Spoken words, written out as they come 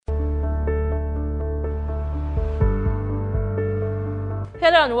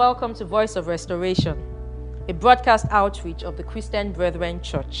Hello and welcome to Voice of Restoration, a broadcast outreach of the Christian Brethren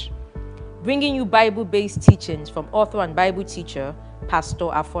Church, bringing you Bible-based teachings from author and Bible teacher, Pastor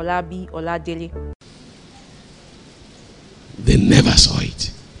Afolabi Oladele. They never saw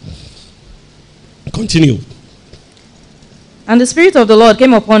it. Continue. And the Spirit of the Lord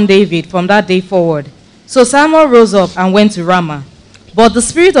came upon David from that day forward. So Samuel rose up and went to Ramah. But the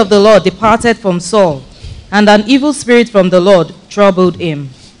Spirit of the Lord departed from Saul, and an evil spirit from the Lord troubled him.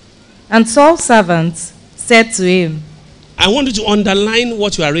 And Saul's servants said to him, I want you to underline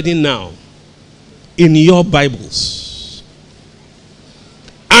what you are reading now in your Bibles.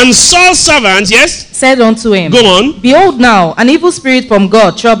 And Saul's servants, yes? Said unto him, Go on. Behold now, an evil spirit from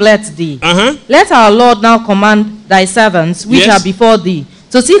God troubleth thee. Let our Lord now command thy servants, which are before thee,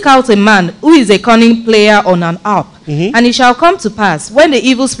 to seek out a man who is a cunning player on an harp. And it shall come to pass, when the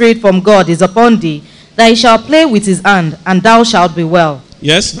evil spirit from God is upon thee, that he shall play with his hand, and thou shalt be well.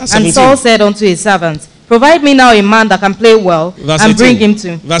 Yes, verse And 17. Saul said unto his servants, Provide me now a man that can play well, Verse and 18. bring him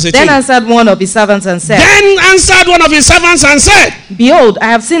to. Verse 18. Then answered one of his servants and said, Behold, I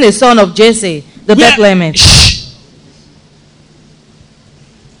have seen a son of Jesse, the Bethlehemite.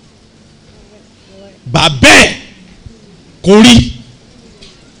 Babe, Kori.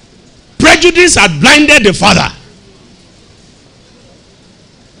 Prejudice had blinded the father.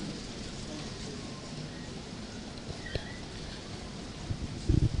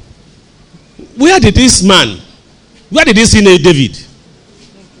 Where did he see David?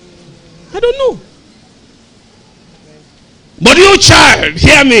 I don't know. But you child,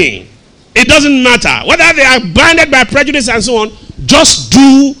 hear me. It doesn't matter. Whether they are blinded by prejudice and so on, just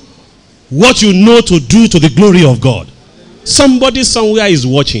do what you know to do to the glory of God. Somebody somewhere is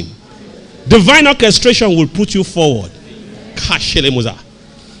watching. Divine orchestration will put you forward.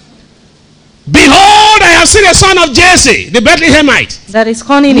 Behold, I have seen a son of Jesse, the Bethlehemite. That is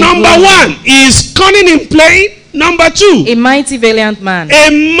cunning in Number playing. one is cunning in playing. Number two, A mighty valiant man.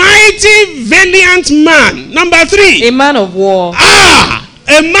 a mighty valiant man. Number three, A man of war.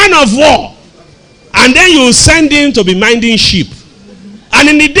 a man of war. And then you send him to be minding sheep. And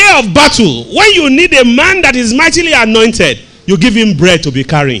in the day of battle, when you need a man that is mightily anointed, you give him bread to be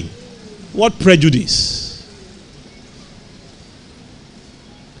carrying. What prejudice?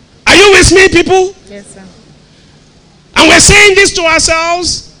 Are you with me, people? Yes, sir. And we're saying this to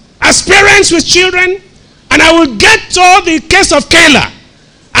ourselves as parents with children. And I will get to the case of Kayla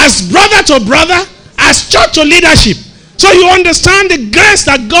as brother to brother, as church to leadership. So you understand the grace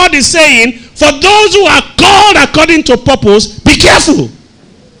that God is saying, for those who are called according to purpose, be careful.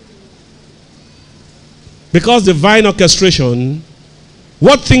 Because divine orchestration,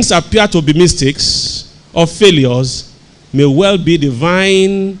 what things appear to be mistakes or failures may well be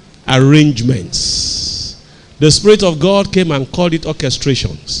divine arrangements. The Spirit of God came and called it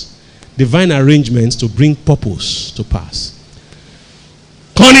orchestrations. Divine arrangements to bring purpose to pass.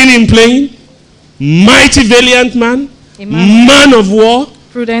 Cunning in playing, mighty valiant man, man of war,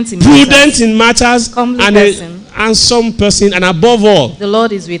 Prudent in matters, comely and person. handsome person, and above all, The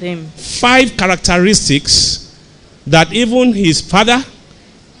Lord is with him. 5 characteristics that even his father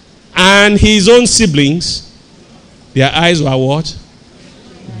and his own siblings, their eyes were what?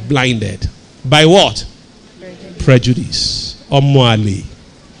 Blinded. By what? Prejudice. Omwali.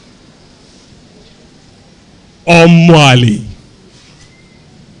 Omwali.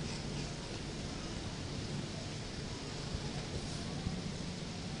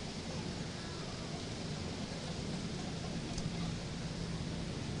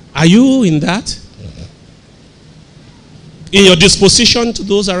 Are you in that? In your disposition to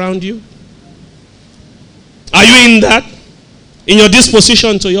those around you? Are you in that? In your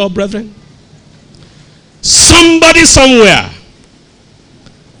disposition to your brethren? Somebody somewhere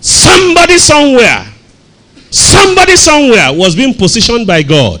was being positioned by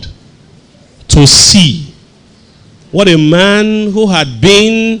God to see what a man who had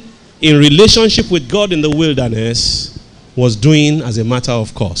been in relationship with God in the wilderness was doing as a matter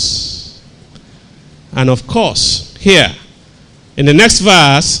of course. And of course, here, in the next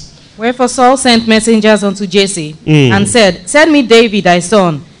verse, Wherefore Saul sent messengers unto Jesse, and said, Send me David thy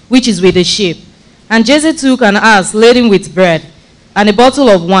son, which is with the sheep. And Jesse took an ass laden with bread, and a bottle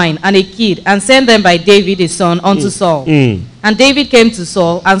of wine, and a kid, and sent them by David his son unto Saul. And David came to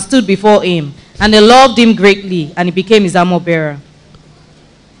Saul, and stood before him, and he loved him greatly, and he became his armor-bearer.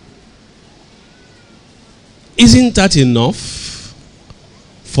 Isn't that enough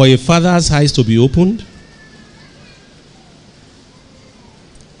for a father's eyes to be opened?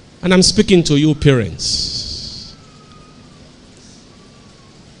 And I'm speaking to you parents.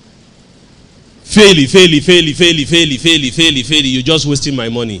 Fail. You're just wasting my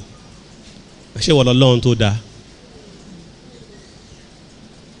money. I say what alone told that.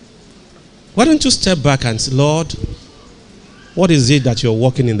 Why don't you step back and say, Lord, what is it that you're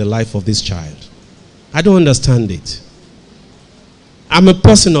working in the life of this child? I don't understand it. I'm a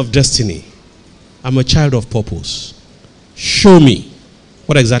person of destiny. I'm a child of purpose. Show me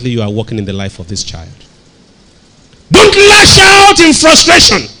what exactly you are working in the life of this child. Don't lash out in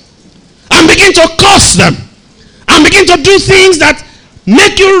frustration and begin to curse them and begin to do things that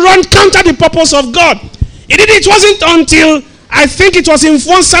make you run counter the purpose of God. It wasn't until I think it was in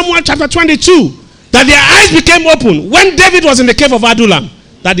 1 Samuel chapter 22 that their eyes became open when David was in the cave of Adullam,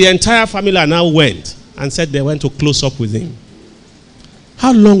 that the entire family now went and said they went to close up with him.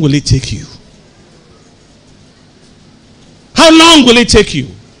 How long will it take you? How long will it take you?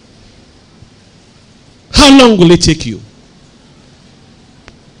 How long will it take you?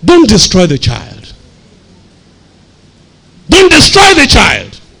 Don't destroy the child. Don't destroy the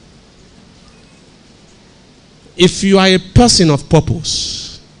child. If you are a person of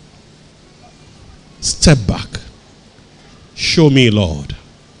purpose, step back. Show me, Lord.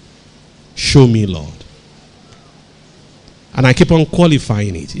 Show me, Lord. And I keep on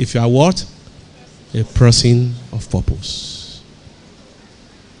qualifying it. If you are what? A person of purpose.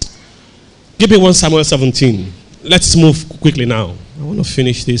 Give me 1 Samuel 17. Let's move quickly now. I want to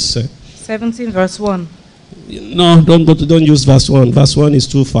finish this. 17 verse 1. No, don't use verse 1. Verse 1 is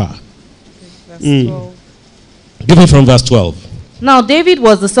too far. Verse 12. Give me from verse 12. Now David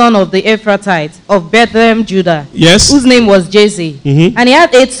was the son of the Ephratite of Bethlehem, Judah. Yes. Whose name was Jesse. Mm-hmm. And he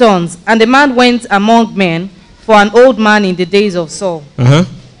had 8 sons. And the man went among men for an old man in the days of Saul. Uh-huh.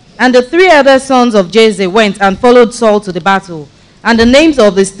 And the 3 other sons of Jesse went and followed Saul to the battle. And the names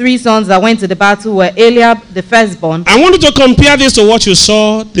of his 3 sons that went to the battle were Eliab, the firstborn. I want you to compare this to what you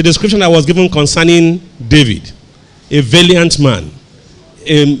saw, the description that was given concerning David. A valiant man,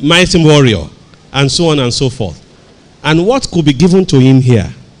 a mighty warrior, and so on and so forth. And what could be given to him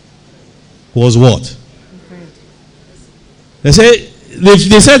here was what? They said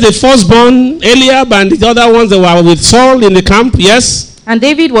the firstborn, Eliab, and the other ones that were with Saul in the camp, yes? And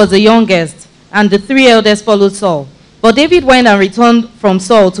David was the youngest, and the 3 elders followed Saul. But David went and returned from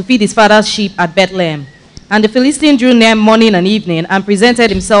Saul to feed his father's sheep at Bethlehem. And the Philistine drew near morning and evening, and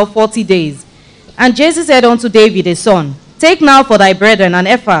presented himself 40 days. And Jesse said unto David his son, Take now for thy brethren an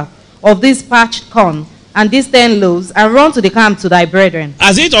ephah of this parched corn, and these 10 loaves, and run to the camp to thy brethren.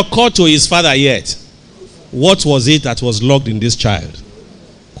 Has it occurred to his father yet? What was it that was locked in this child?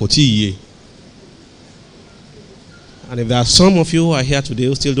 Kotiye. And if there are some of you who are here today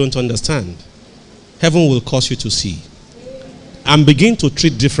who still don't understand, heaven will cause you to see and begin to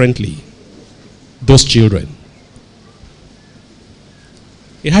treat differently those children.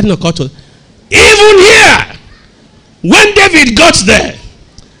 It hadn't occurred to... Even here, when David got there,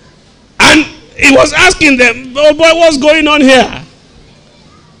 and he was asking them, oh boy, what's going on here?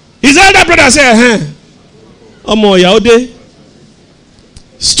 His elder brother said, Omo Yaude,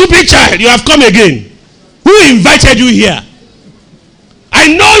 stupid child, you have come again. Who invited you here? I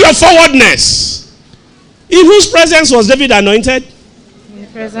know your forwardness. In whose presence was David anointed? In the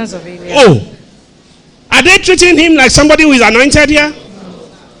presence of Eliab. Oh. Are they treating him like somebody who is anointed here?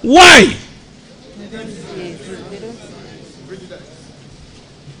 Why?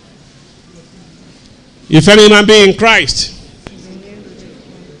 If any man be in Christ,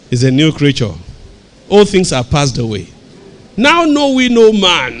 is a new creature. All things are passed away. Now know we no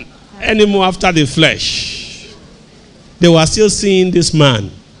man anymore after the flesh. They were still seeing this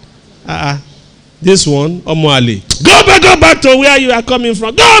man. This one, Omoali. Go back to where you are coming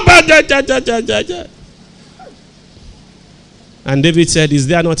from. Go back. And David said, is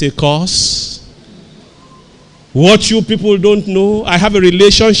there not a cause? What you people don't know, I have a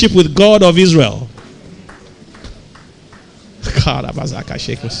relationship with God of Israel.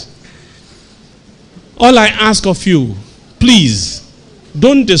 All I ask of you, please,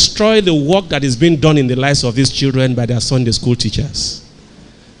 don't destroy the work that is being done in the lives of these children by their Sunday school teachers.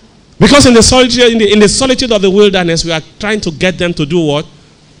 Because in the solitude of the wilderness, we are trying to get them to do what?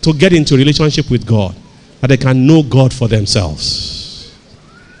 To get into relationship with God, that they can know God for themselves.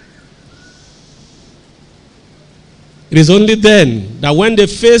 It is only then that when they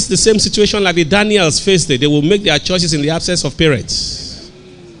face the same situation like the Daniels faced it, they will make their choices in the absence of parents.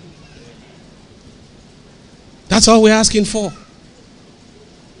 That's all we're asking for.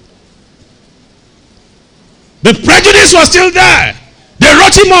 The prejudice was still there. They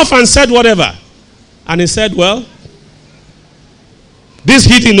wrote him off and said whatever. And he said, well, this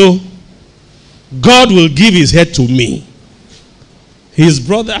heathen, God will give his head to me. His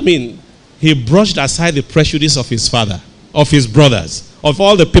brother, he brushed aside the prejudice of his father, of his brothers, of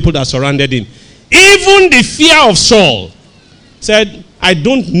all the people that surrounded him. Even the fear of Saul. Said, I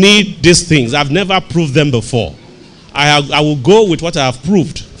don't need these things. I've never proved them before. I will go with what I have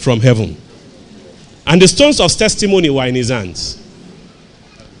proved from heaven. And the stones of testimony were in his hands.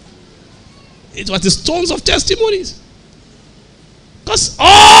 It was the stones of testimonies. Because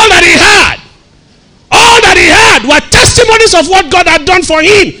all that he had were testimonies of what God had done for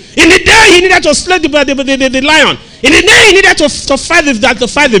him. In the day he needed to slay the lion. In the day he needed to fight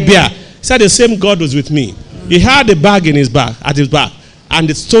the bear. He said the same God was with me. He had a bag at his back, and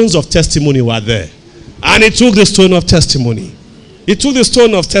the stones of testimony were there. And he took the stone of testimony. He took the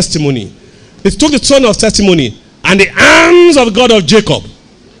stone of testimony. He took the stone of testimony and the arms of God of Jacob.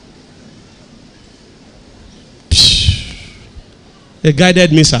 A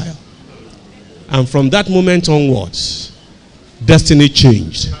guided missile. And from that moment onwards, destiny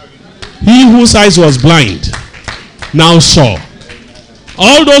changed. He whose eyes was blind now saw.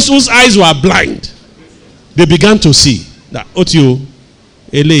 All those whose eyes were blind, they began to see that Otio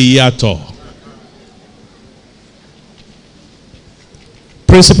Eleyato.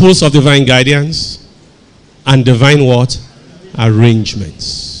 Principles of divine guidance and divine what?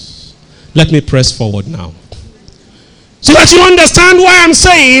 Arrangements. Let me press forward now. So that you understand why I'm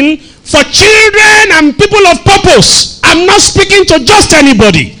saying, for children and people of purpose, I'm not speaking to just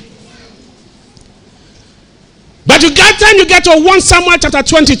anybody. But you get to 1 Samuel chapter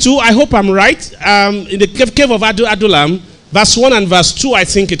 22, I hope I'm right, in the cave of Adullam, verse 1 and verse 2, I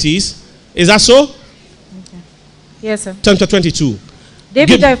think it is. Is that so? Okay. Yes, sir. Chapter 22.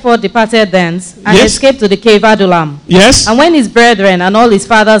 David therefore departed thence and escaped to the cave Adullam. Yes. And when his brethren and all his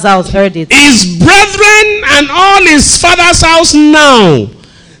father's house heard it. His brethren and all his father's house now,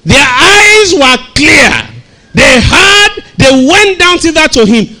 their eyes were clear. They heard, they went down thither to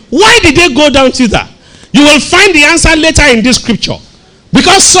him. Why did they go down thither? You will find the answer later in this scripture.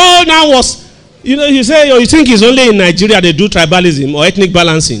 Because Saul now was, you say, you think it's only in Nigeria they do tribalism or ethnic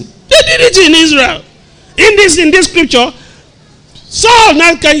balancing. They did it in Israel. In this scripture, Saul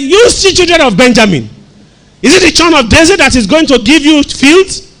now can you see children of Benjamin? Is it the son of Jesse that is going to give you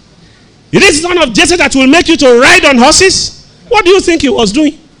fields? Is it the son of Jesse that will make you to ride on horses? What do you think he was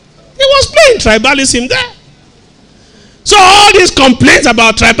doing? He was playing tribalism there. So all these complaints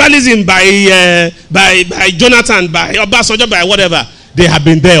about tribalism by Jonathan, by Obasanjo, by whatever, they have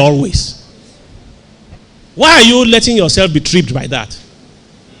been there always. Why are you letting yourself be tripped by that?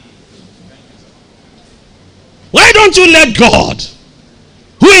 Why don't you let God,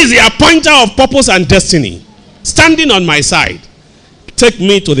 who is the appointer of purpose and destiny, standing on my side, take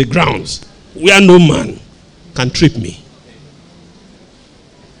me to the grounds where no man can trip me?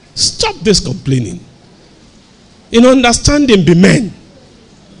 Stop this complaining. In understanding, be men.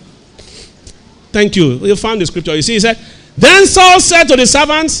 Thank you. You found the scripture. You see, he said, then Saul said to the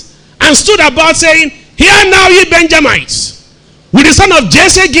servants and stood about saying, hear now ye Benjamites, will the son of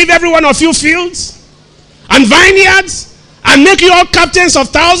Jesse give every one of you fields and vineyards, and make you all captains of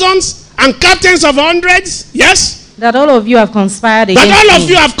thousands and captains of hundreds? Yes? That all of you have conspired against me. That all of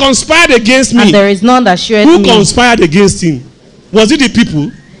you have conspired against me. And there is none that showeth me. Who conspired against him? Was it the people?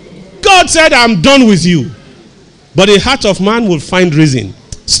 God said, I'm done with you. But the heart of man will find reason.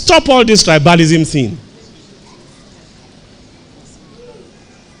 Stop all this tribalism thing.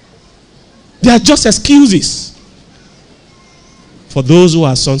 They are just excuses for those who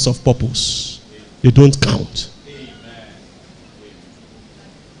are sons of purpose. They don't count.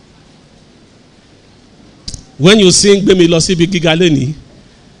 When you sing Bemi Losi Bigi Galeni,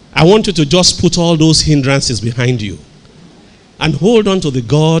 I want you to just put all those hindrances behind you and hold on to the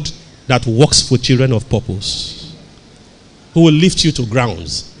God that works for children of purpose, who will lift you to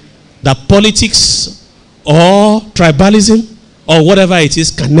grounds that politics or tribalism or whatever it is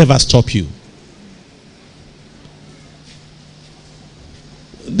can never stop you.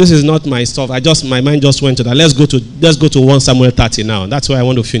 This is not my stuff. My mind just went to that. Let's go to 1 Samuel 30 now. That's where I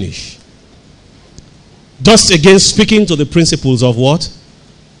want to finish. Just again speaking to the principles of what?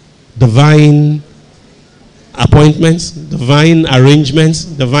 Divine appointments, divine arrangements,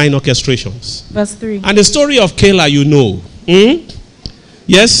 divine orchestrations. Verse 3. And the story of Keilah, you know.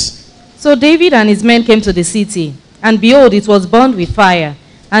 Yes? So David and his men came to the city, and behold, it was burned with fire,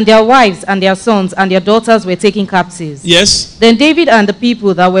 and their wives and their sons and their daughters were taken captives. Yes. Then David and the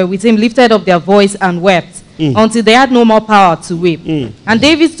people that were with him lifted up their voice and wept, until they had no more power to weep. And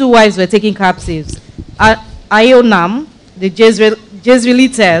David's two wives were taken captives, Ionam, the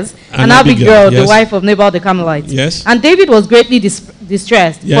Jezreelites, and Abigail, yes, the wife of Nabal the Carmelite. Yes. And David was greatly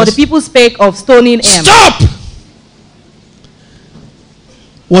distressed, yes, for the people spake of stoning him. Stop!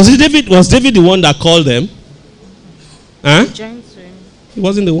 Was David the one that called them? Huh? He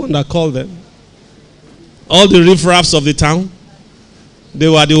wasn't the one that called them. All the riffraffs of the town, they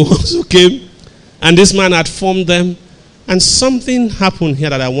were the ones who came, and this man had formed them. And something happened here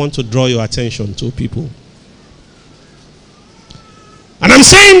that I want to draw your attention to, people. And I'm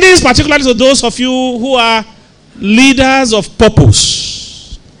saying this particularly to those of you who are leaders of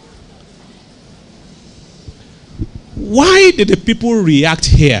purpose. Why did the people react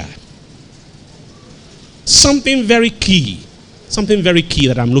here? Something very key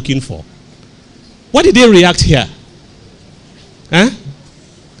that I'm looking for. Why did they react here? Huh?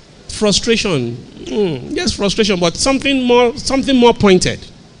 Frustration. Yes, frustration, but something more pointed.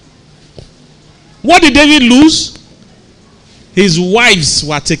 What did David lose? His wives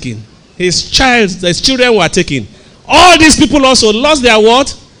were taken. His children were taken. All these people also lost their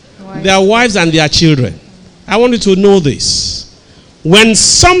what? Their wives and their children. I want you to know this. When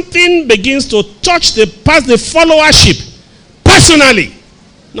something begins to touch the followership personally,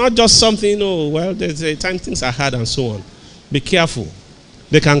 not just something, there's a time things are hard and so on. Be careful.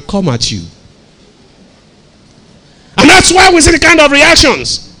 They can come at you. And that's why we see the kind of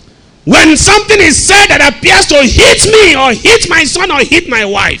reactions. When something is said that appears to hit me or hit my son or hit my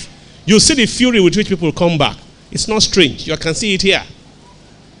wife, you see the fury with which people come back. It's not strange. You can see it here.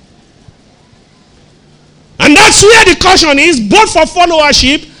 And that's where the caution is, both for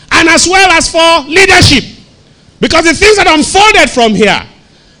followership and as well as for leadership. Because the things that unfolded from here,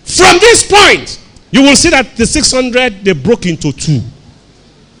 from this point, you will see that the 600, they broke into two.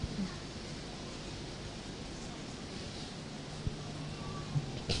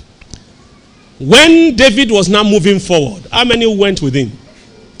 When David was now moving forward, how many went with him?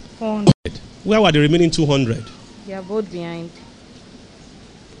 400. Where were the remaining 200? They are both behind.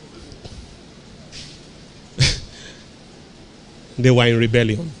 They were in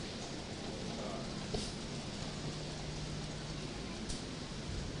rebellion.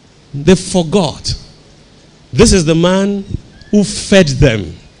 They forgot. This is the man who fed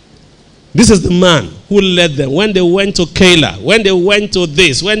them. This is the man who led them. When they went to Keilah, when they went to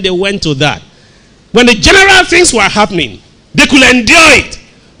this, when they went to that. When the general things were happening, they could endure it.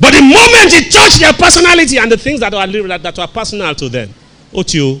 But the moment it touched their personality and the things that were personal to them,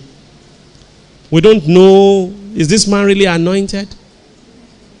 Otio, we don't know, is this man really anointed?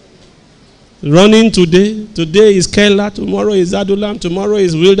 Running today is Keilah, tomorrow is Adulam, tomorrow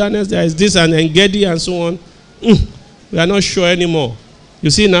is wilderness, there is this and Engedi and so on. We are not sure anymore. You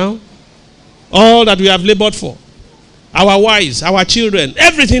see now, all that we have labored for, our wives, our children,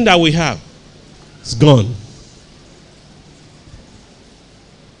 everything that we have, it's gone.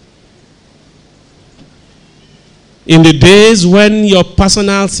 In the days when your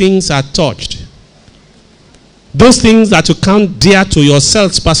personal things are touched, those things that you count dear to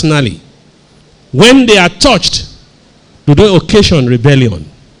yourselves personally, when they are touched, do they occasion rebellion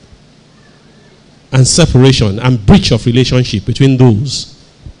and separation and breach of relationship between those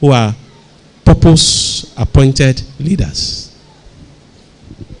who are purpose-appointed leaders?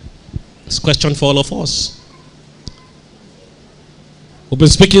 It's a question for all of us. We've been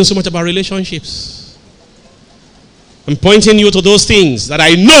speaking so much about relationships. I'm pointing you to those things that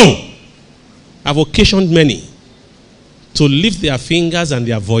I know have occasioned many to lift their fingers and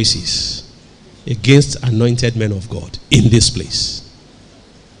their voices against anointed men of God in this place.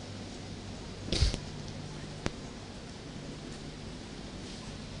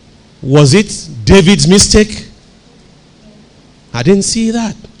 Was it David's mistake? I didn't see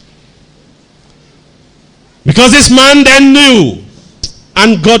that. Because this man then knew,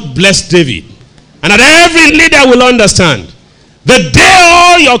 and God blessed David. And that every leader will understand, the day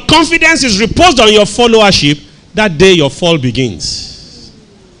all your confidence is reposed on your followership, that day your fall begins.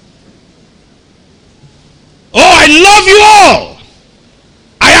 Oh, I love you all.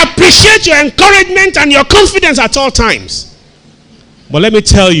 I appreciate your encouragement and your confidence at all times. But let me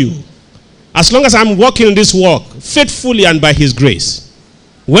tell you, as long as I'm walking in this walk faithfully and by His grace,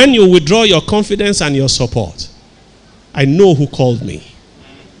 when you withdraw your confidence and your support, I know who called me.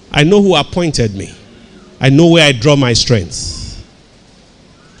 I know who appointed me. I know where I draw my strength.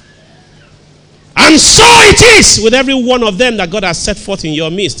 And so it is with every one of them that God has set forth in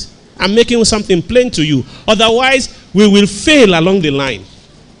your midst. I'm making something plain to you. Otherwise, we will fail along the line.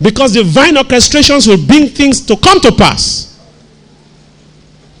 Because divine orchestrations will bring things to come to pass.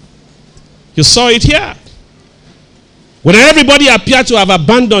 You saw it here. When everybody appeared to have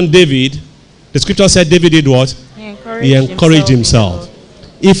abandoned David, the scripture said David did what? He encouraged himself.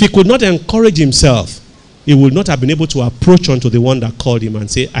 If he could not encourage himself, he would not have been able to approach unto the one that called him and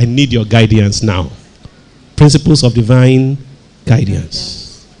say, I need your guidance now. Principles of divine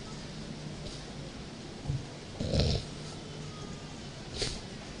guidance.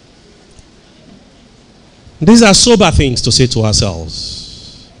 These are sober things to say to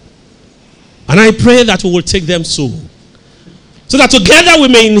ourselves. And I pray that we will take them so that together we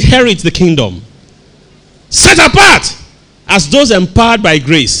may inherit the kingdom. Set apart as those empowered by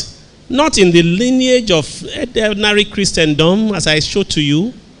grace. Not in the lineage of ordinary Christendom, as I showed to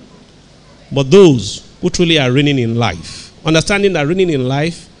you, but those who truly are reigning in life. Understanding that reigning in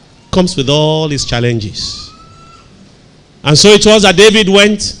life comes with all its challenges. And so it was that David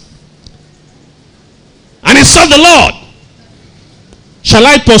went and he sought the Lord. Shall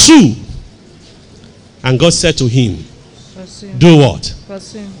I pursue? And God said to him, pursue. Do what?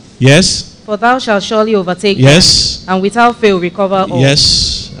 Pursue. Yes. For thou shalt surely overtake them, and without fail recover all.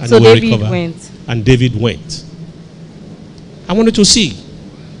 Yes. And so David went. And David went. I wanted to see.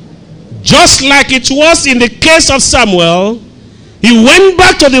 Just like it was in the case of Samuel, he went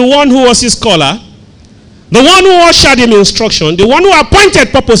back to the one who was his scholar, the one who ushered him instruction, the one who appointed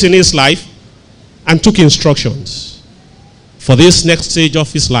purpose in his life, and took instructions for this next stage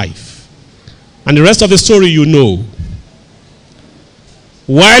of his life. And the rest of the story you know.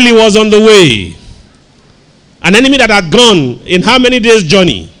 While he was on the way, an enemy that had gone in how many days'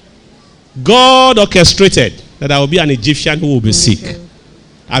 journey, God orchestrated that there will be an Egyptian who will be sick.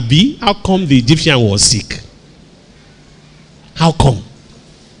 Abi, how come the Egyptian was sick? How come?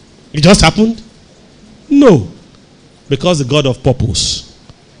 It just happened? No. Because the God of purpose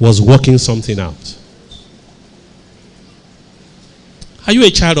was working something out. Are you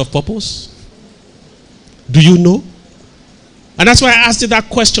a child of purpose? Do you know? And that's why I asked you that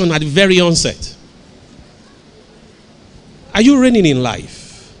question at the very onset. Are you reigning in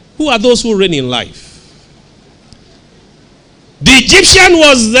life? Who are those who reign in life? The Egyptian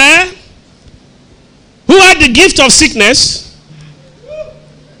was there who had the gift of sickness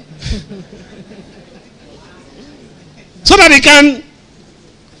so that he can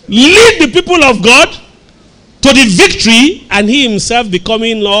lead the people of God to the victory, and he himself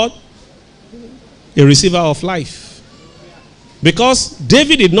becoming, Lord, a receiver of life. Because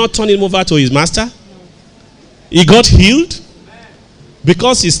David did not turn him over to his master. He got healed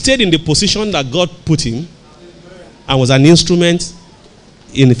because he stayed in the position that God put him and was an instrument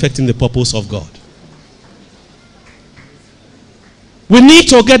in effecting the purpose of God. We need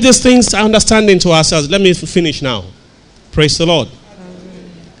to get these things understanding to ourselves. Let me finish now. Praise the Lord.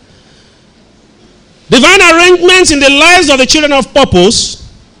 Divine arrangements in the lives of the children of purpose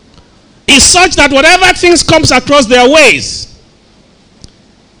is such that whatever things comes across their ways,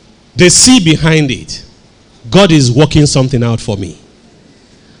 they see behind it, God is working something out for me.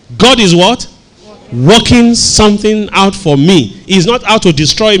 God is what? Working something out for me. He's not out to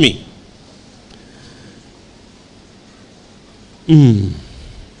destroy me.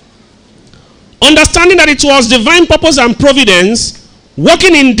 Understanding that it was divine purpose and providence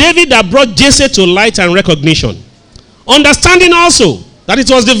working in David that brought Jesse to light and recognition. Understanding also that it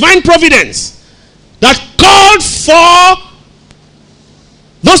was divine providence that called for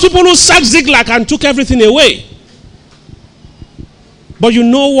those people who sacked Ziklag and took everything away. But you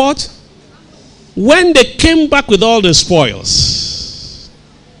know what? When they came back with all the spoils,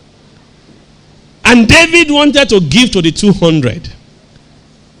 and David wanted to give to the 200,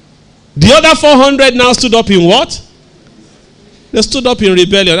 the other 400 now stood up in what? They stood up in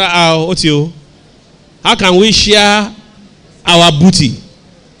rebellion. How can we share our booty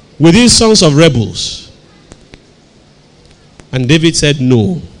with these sons of rebels? And David said,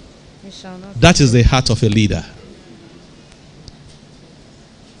 no. That is the heart of a leader.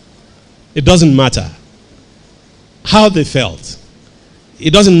 It doesn't matter how they felt.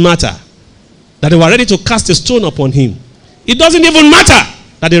 It doesn't matter that they were ready to cast a stone upon him. It doesn't even matter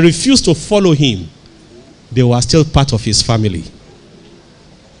that they refused to follow him. They were still part of his family.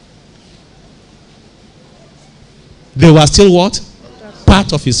 They were still what?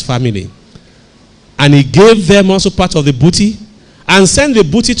 Part of his family. And he gave them also part of the booty and sent the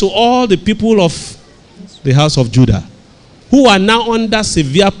booty to all the people of the house of Judah, who are now under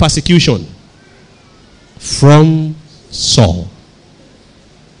severe persecution from Saul.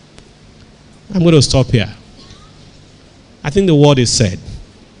 I'm going to stop here. I think the word is said.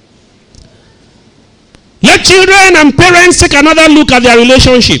 Let children and parents take another look at their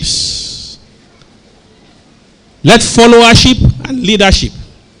relationships. Let followership and leadership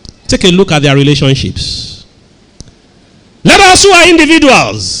take a look at their relationships. Let us who are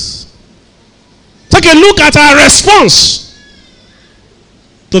individuals take a look at our response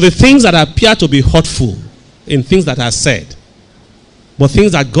to the things that appear to be hurtful in things that are said, but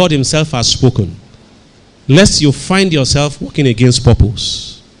things that God himself has spoken, lest you find yourself working against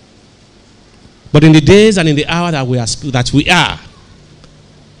purpose. But in the days and in the hour that we are,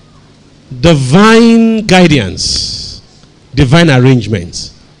 divine guidance, divine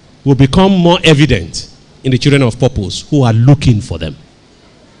arrangements will become more evident in the children of purpose who are looking for them.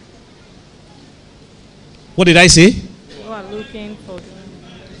 What did I say? Who are looking for them.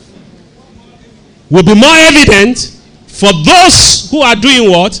 Will be more evident for those who are doing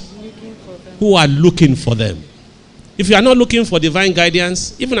what? Looking for them. Who are looking for them. If you are not looking for divine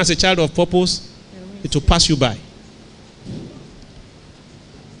guidance, even as a child of purpose, it will pass you by.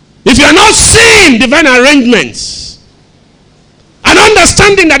 If you are not seeing divine arrangements and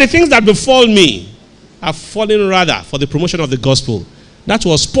understanding that the things that befall me are falling rather for the promotion of the gospel, that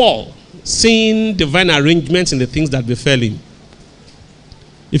was Paul seeing divine arrangements in the things that befell him.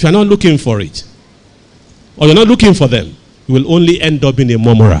 If you are not looking for it, or you're not looking for them, you will only end up being a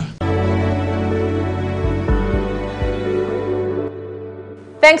murmurer.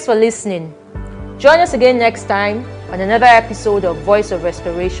 Thanks for listening. Join us again next time on another episode of Voice of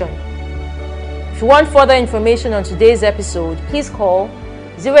Restoration. If you want further information on today's episode, please call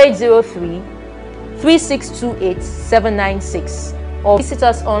 0803 3628 796 or visit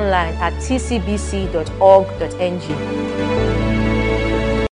us online at tcbc.org.ng.